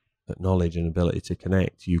knowledge and ability to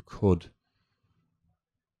connect, you could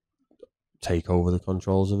take over the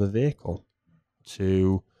controls of a vehicle.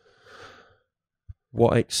 To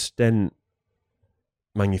what extent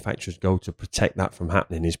manufacturers go to protect that from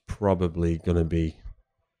happening is probably going to be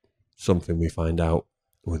something we find out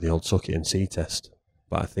with the old suck it and see test.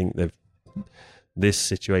 But I think this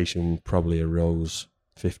situation probably arose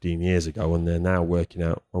 15 years ago, and they're now working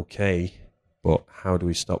out, okay, but how do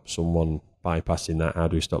we stop someone bypassing that? How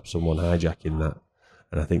do we stop someone hijacking that?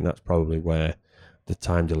 And I think that's probably where the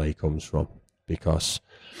time delay comes from, because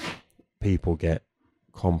people get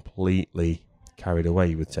completely carried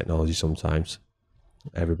away with technology sometimes.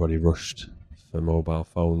 Everybody rushed for mobile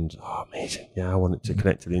phones. Oh, amazing. Yeah, I wanted to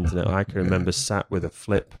connect to the internet. I can remember sat with a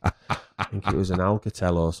flip. I think it was an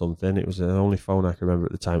Alcatel or something. It was the only phone I can remember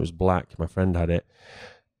at the time. It was black. My friend had it.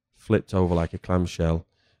 Flipped over like a clamshell,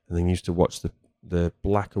 and then used to watch the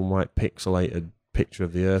black and white pixelated picture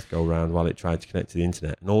of the Earth go round while it tried to connect to the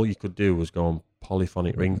internet. And all you could do was go on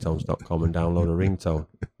polyphonicringtones.com and download a ringtone.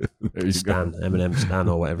 Stan, Eminem Stan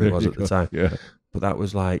or whatever it was at the time. Yeah. But that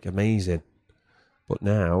was like amazing. But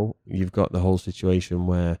now you've got the whole situation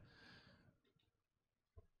where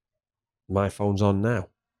my phone's on now,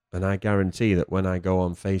 and I guarantee that when I go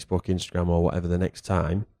on Facebook, Instagram or whatever the next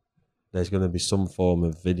time, there's going to be some form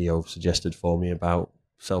of video suggested for me about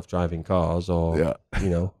self-driving cars or, you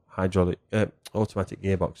know, automatic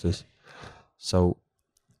gearboxes. So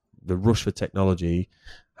the rush for technology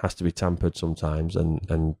has to be tampered sometimes,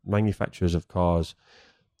 and manufacturers of cars,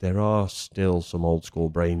 there are still some old school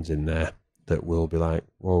brains in there that will be like,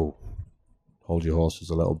 whoa, hold your horses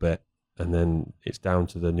a little bit. And then it's down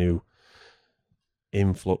to the new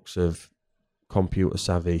influx of the computer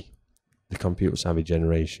savvy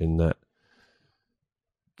generation that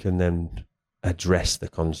can then address the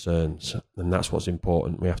concerns. And that's what's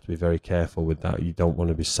important. We have to be very careful with that. You don't want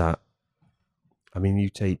to be sat. I mean,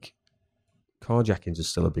 carjackings is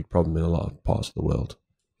still a big problem in a lot of parts of the world.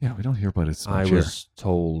 Yeah, we don't hear about it so much I was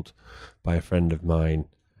told by a friend of mine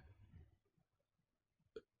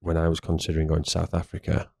when I was considering going to South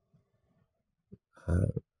Africa,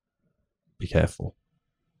 be careful,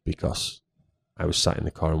 because I was sat in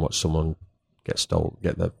the car and watched someone get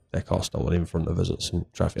their car stolen in front of us at some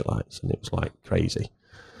traffic lights, and it was like crazy.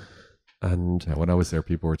 And when I was there,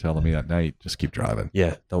 people were telling me at night, just keep driving.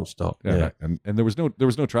 Yeah, don't stop. Yeah. And there was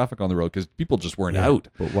no traffic on the road because people just weren't out.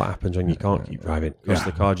 But what happens when you can't keep driving? Because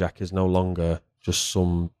the carjack is no longer just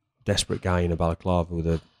some desperate guy in a balaclava with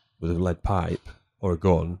a lead pipe or a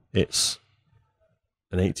gun. It's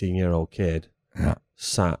an 18-year-old kid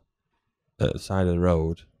sat at the side of the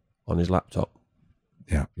road on his laptop.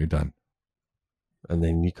 Yeah, you're done. And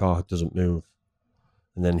then your car doesn't move.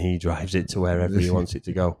 And then he drives it to wherever he wants it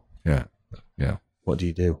to go. Yeah. What do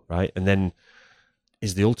you do, right? And then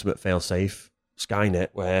is the ultimate fail-safe Skynet,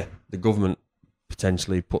 where the government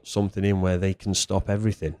potentially puts something in where they can stop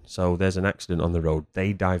everything. So there's an accident on the road,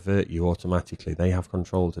 they divert you automatically. They have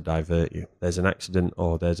control to divert you. There's an accident,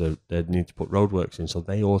 or they need to put roadworks in, so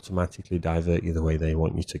they automatically divert you the way they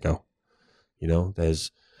want you to go. You know,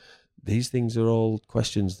 these things are all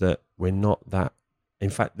questions that we're not that.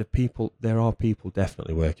 In fact, there are people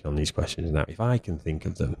definitely working on these questions now. If I can think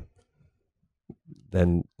of them,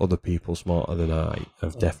 then other people smarter than I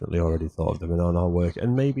have definitely already thought of them and are now working,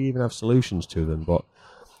 and maybe even have solutions to them. But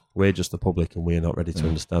we're just the public, and we're not ready to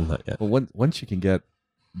understand that yet. Well, once you can get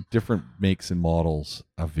different makes and models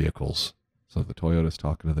of vehicles, so the Toyota's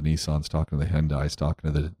talking to the Nissans, talking to the Hyundai's,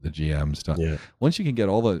 talking to the GMs. Once you can get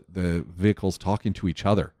all the vehicles talking to each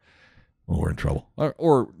other, well, we're in trouble.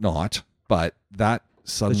 Or not, but that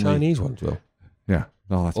suddenly... The Chinese ones will. Yeah.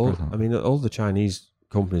 No, that's all the Chinese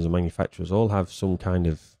companies and manufacturers all have some kind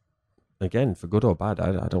of, again, for good or bad,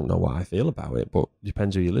 I don't know what I feel about it, but it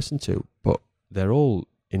depends who you listen to. But they're all,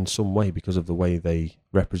 in some way, because of the way they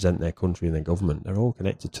represent their country and their government, they're all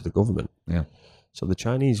connected to the government. Yeah. So the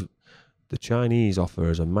Chinese offer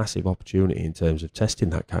us a massive opportunity in terms of testing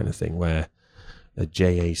that kind of thing, where a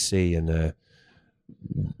JAC and a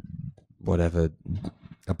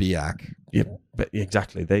BIAC. Yeah, but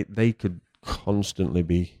exactly. They could constantly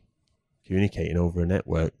be communicating over a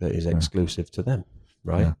network that is exclusive to them,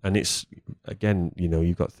 right? Yeah. And it's, again,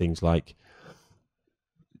 you've got things like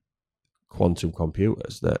quantum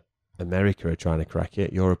computers that America are trying to crack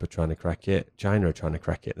it, Europe are trying to crack it, China are trying to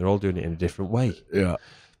crack it. They're all doing it in a different way. Yeah.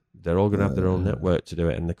 They're all going to have their own network to do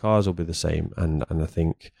it, and the cars will be the same. And I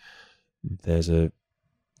think there's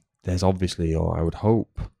obviously, or I would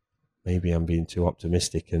hope, maybe I'm being too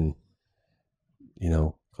optimistic, and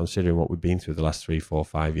considering what we've been through the last 3, 4,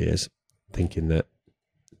 5 years, thinking that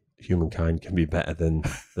humankind can be better than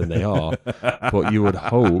they are. But you would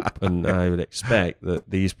hope, and I would expect, that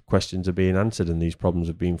these questions are being answered and these problems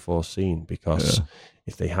are being foreseen, because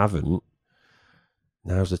if they haven't,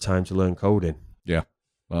 now's the time to learn coding. Yeah.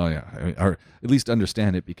 Well, yeah. Or at least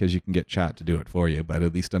understand it, because you can get chat to do it for you, but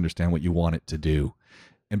at least understand what you want it to do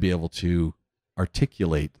and be able to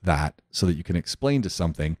articulate that so that you can explain to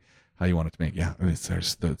something how you want it to make. Yeah,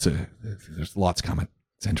 there's lots coming.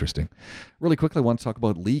 It's interesting. Really quickly, I want to talk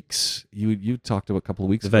about leaks. You talked about a couple of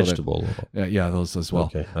weeks ago. The vegetable. Yeah, those as well.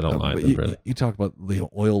 Okay, I don't like them, really. You talked about the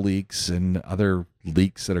oil leaks and other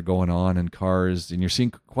leaks that are going on in cars, and you're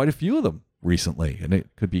seeing quite a few of them recently. And it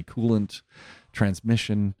could be coolant,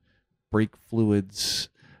 transmission, brake fluids.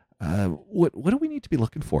 What do we need to be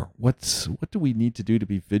looking for? What do we need to do to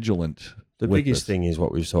be vigilant? The biggest thing is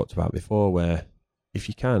what we've talked about before, where if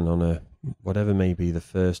you can, on a whatever may be the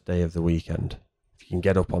first day of the weekend, if you can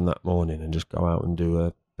get up on that morning and just go out and do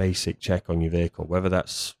a basic check on your vehicle, whether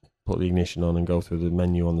that's put the ignition on and go through the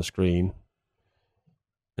menu on the screen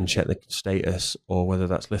and check the status, or whether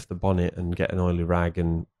that's lift the bonnet and get an oily rag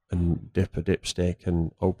and dip a dipstick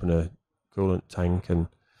and open a coolant tank. And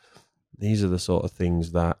these are the sort of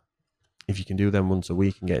things that, if you can do them once a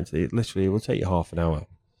week and get into it, literally it will take you half an hour.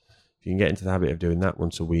 If you can get into the habit of doing that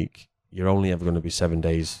once a week, you're only ever going to be 7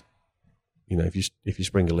 days. If you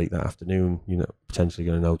spring a leak that afternoon, you're not potentially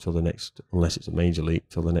going to know till the next, unless it's a major leak,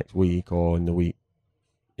 till the next week, or in the week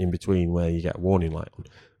in between where you get a warning light on.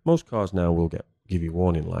 Most cars now will get give you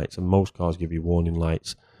warning lights, and most cars give you warning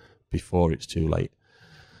lights before it's too late.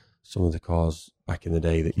 Some of the cars back in the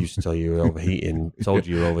day that used to tell you you're overheating, told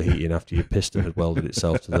you you're overheating after your piston had welded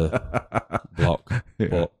itself to the block. Yeah.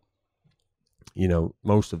 But, you know,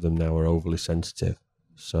 most of them now are overly sensitive,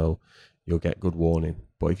 so you'll get good warning.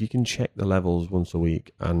 But if you can check the levels once a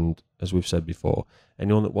week, and as we've said before,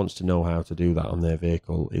 anyone that wants to know how to do that on their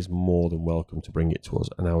vehicle is more than welcome to bring it to us.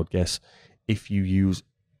 And I would guess if you use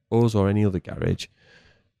us or any other garage,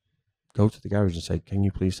 go to the garage and say, can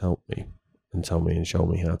you please help me? And tell me and show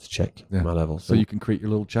me how to check my levels. So you can create your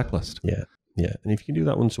little checklist. Yeah. And if you can do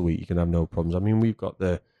that once a week, you can have no problems. I mean, we've got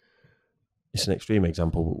it's an extreme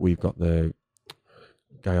example, but we've got the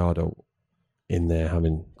Gallardo in there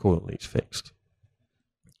having coolant leaks fixed.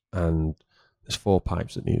 And there's 4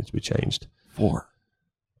 pipes that needed to be changed. 4?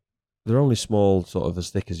 They're only small, sort of as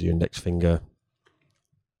thick as your index finger,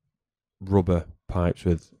 rubber pipes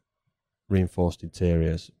with reinforced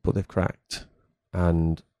interiors, but they've cracked.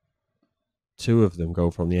 And 2 of them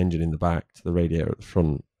go from the engine in the back to the radiator at the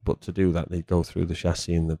front. But to do that, they go through the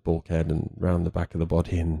chassis and the bulkhead and round the back of the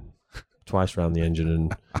body and twice round the engine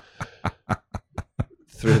and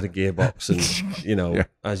through the gearbox and, you know,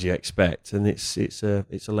 as you expect. And it's a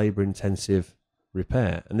labour-intensive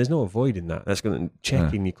repair. And there's no avoiding that. That's going to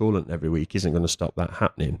checking your coolant every week isn't going to stop that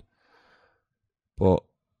happening. But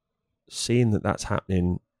seeing that that's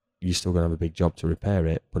happening, you're still going to have a big job to repair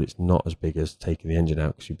it, but it's not as big as taking the engine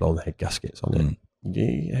out because you've blown the head gaskets on it.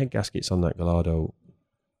 The head gaskets on that Gallardo,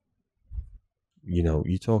 you know,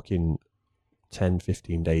 you're talking 10,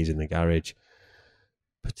 15 days in the garage,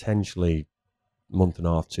 potentially month and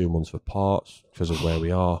a half, 2 months for parts because of where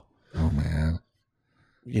we are. Oh, man.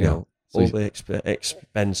 You know, so all the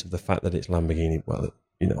expense of the fact that it's Lamborghini, well,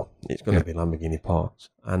 you know, it's going to be Lamborghini parts.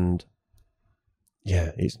 And,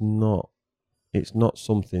 yeah, it's not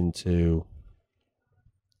something to...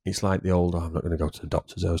 It's like the old, I'm not going to go to the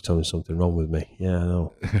doctors, I was telling something wrong with me. Yeah, I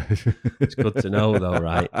know. It's good to know, though,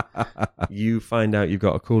 right? You find out you've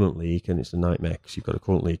got a coolant leak and it's a nightmare because you've got a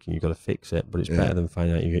coolant leak and you've got to fix it, but it's better than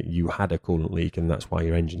finding out you had a coolant leak and that's why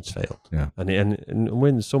your engine's failed. Yeah. And we're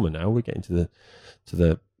in the summer now, we're getting to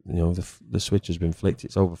the you know, the switch has been flicked,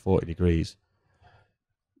 it's over 40 degrees.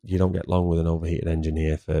 You don't get long with an overheated engine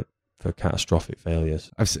here for catastrophic failures.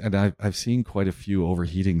 I've seen quite a few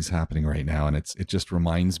overheatings happening right now, and it just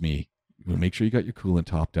reminds me, make sure you got your coolant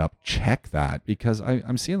topped up. Check that, because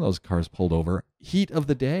I'm seeing those cars pulled over, heat of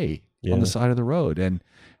the day on the side of the road, and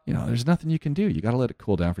you know there's nothing you can do. You got to let it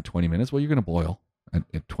cool down for 20 minutes. Well, you're going to boil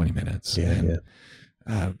at 20 minutes. You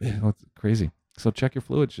know, it's crazy. So check your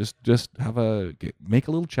fluids. Just make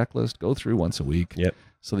a little checklist. Go through once a week. Yep.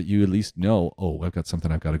 So that you at least know, oh, I've got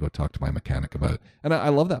something I've got to go talk to my mechanic about. And I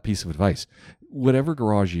love that piece of advice. Whatever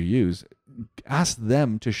garage you use, ask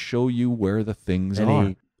them to show you where the things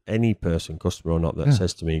are. Any person, customer or not, that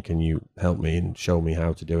says to me, can you help me and show me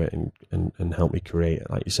how to do it and help me create,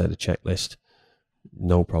 like you said, a checklist,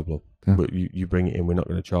 no problem. Yeah. But you bring it in, we're not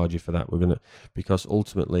going to charge you for that. Because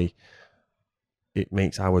ultimately it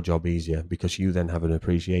makes our job easier, because you then have an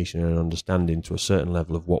appreciation and an understanding to a certain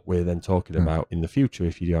level of what we're then talking about in the future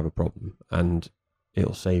if you do have a problem, and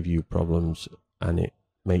it'll save you problems and it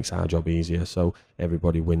makes our job easier, so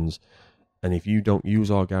everybody wins. And if you don't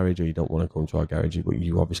use our garage, or you don't want to come to our garage, but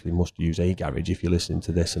you obviously must use a garage if you're listening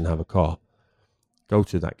to this and have a car, go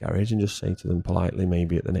to that garage and just say to them politely,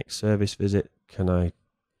 maybe at the next service visit, can I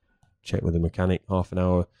check with the mechanic half an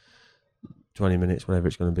hour, 20 minutes, whatever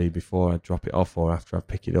it's going to be, before I drop it off or after I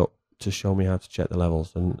pick it up, to show me how to check the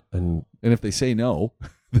levels. And if they say no,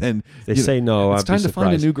 then if they say no, it's time to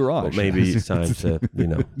find a new garage. But maybe it's time to,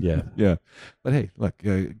 yeah. But hey, look,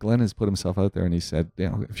 Glenn has put himself out there, and he said,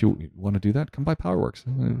 if you want to do that, come by Powerworks,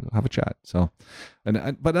 have a chat. So,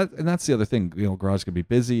 and that's the other thing. Garage can be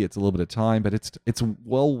busy. It's a little bit of time, but it's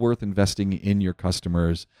well worth investing in your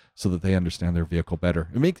customers so that they understand their vehicle better.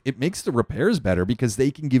 It makes the repairs better because they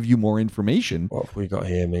can give you more information. What have we got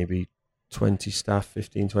here? Maybe 20 staff,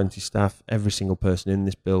 15, 20 staff. Every single person in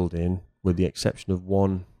this building, with the exception of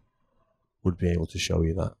one, would be able to show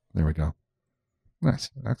you that. There we go. Nice.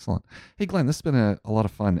 Excellent. Hey, Glenn, this has been a lot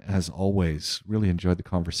of fun, as always. Really enjoyed the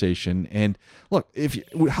conversation. And look,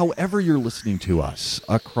 however you're listening to us,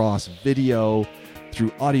 across video,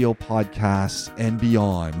 through audio podcasts, and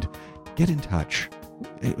beyond, get in touch.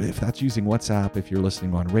 If that's using WhatsApp, if you're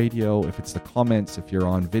listening on radio, if it's the comments, if you're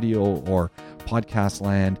on video or podcast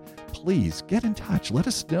land, please get in touch. Let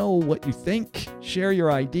us know what you think. Share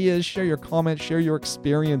your ideas, share your comments, share your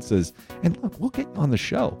experiences. And look, we'll get you on the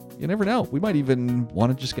show. You never know. We might even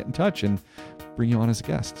want to just get in touch and bring you on as a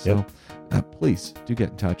guest. So please do get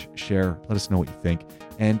in touch, share, let us know what you think.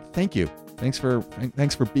 And thank you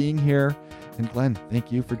thanks for being here. And Glenn,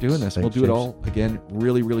 thank you for doing this. Thanks, We'll do it James. all again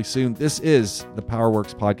really, really soon. This is the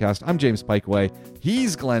Powerworks podcast. I'm James Pikeway.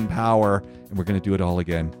 He's Glenn Power, and we're going to do it all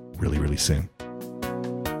again really, really soon.